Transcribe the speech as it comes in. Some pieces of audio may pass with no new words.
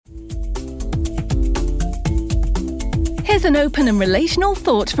Here's an open and relational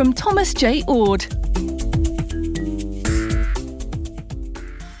thought from Thomas J. Oord.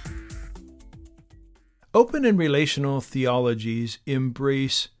 Open and relational theologies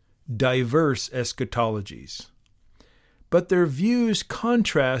embrace diverse eschatologies, but their views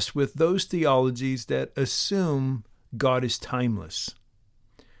contrast with those theologies that assume God is timeless.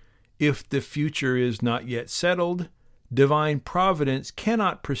 If the future is not yet settled, divine providence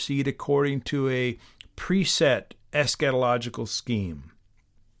cannot proceed according to a preset eschatological scheme.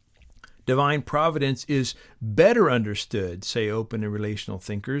 Divine providence is better understood, say open and relational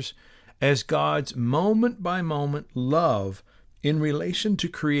thinkers, as God's moment-by-moment love in relation to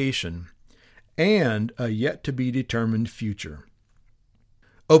creation and a yet-to-be-determined future.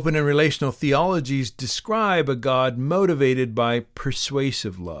 Open and relational theologies describe a God motivated by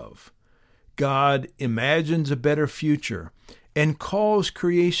persuasive love. God imagines a better future and calls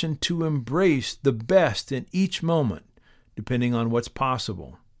creation to embrace the best in each moment, depending on what's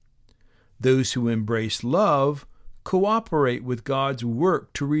possible. Those who embrace love cooperate with God's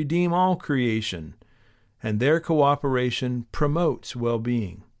work to redeem all creation, and their cooperation promotes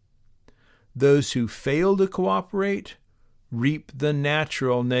well-being. Those who fail to cooperate reap the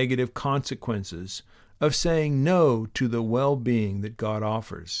natural negative consequences of saying no to the well-being that God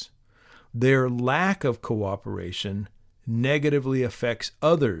offers. Their lack of cooperation negatively affects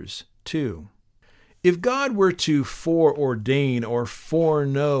others too. If God were to foreordain or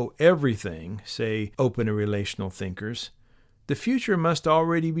foreknow everything, say open and relational thinkers, the future must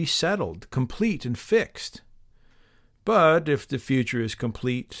already be settled, complete, and fixed. But if the future is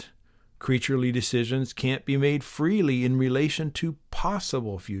complete, creaturely decisions can't be made freely in relation to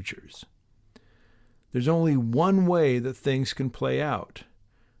possible futures. There's only one way that things can play out,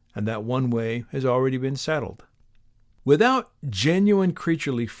 and that one way has already been settled. Without genuine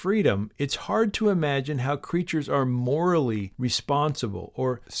creaturely freedom, it's hard to imagine how creatures are morally responsible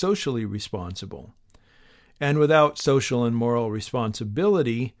or socially responsible. And without social and moral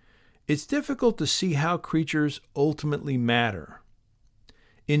responsibility, it's difficult to see how creatures ultimately matter.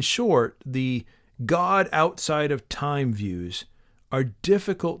 In short, the God outside of time views are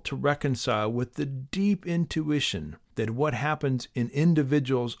difficult to reconcile with the deep intuition that what happens in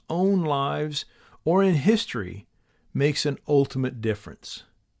individuals' own lives or in history makes an ultimate difference.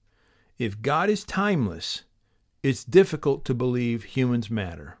 If God is timeless, it's difficult to believe humans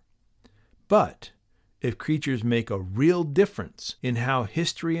matter. But if creatures make a real difference in how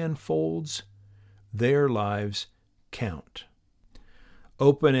history unfolds, their lives count.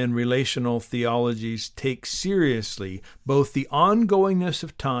 Open and relational theologies take seriously both the ongoingness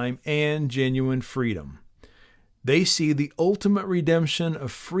of time and genuine freedom. They see the ultimate redemption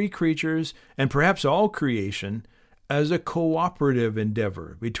of free creatures, and perhaps all creation, as a cooperative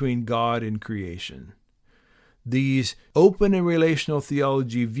endeavor between God and creation. These open and relational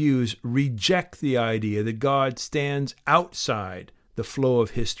theology views reject the idea that God stands outside the flow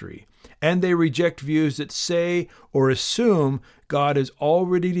of history, and they reject views that say or assume God has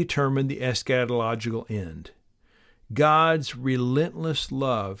already determined the eschatological end. God's relentless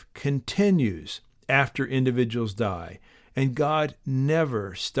love continues after individuals die, and God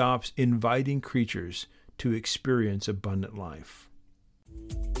never stops inviting creatures to experience abundant life.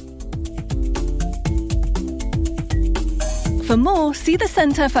 For more, see the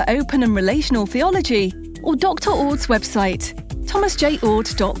Centre for Open and Relational Theology or Dr. Oord's website,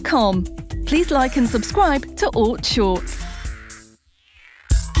 thomasjoord.com. Please like and subscribe to Oord Shorts.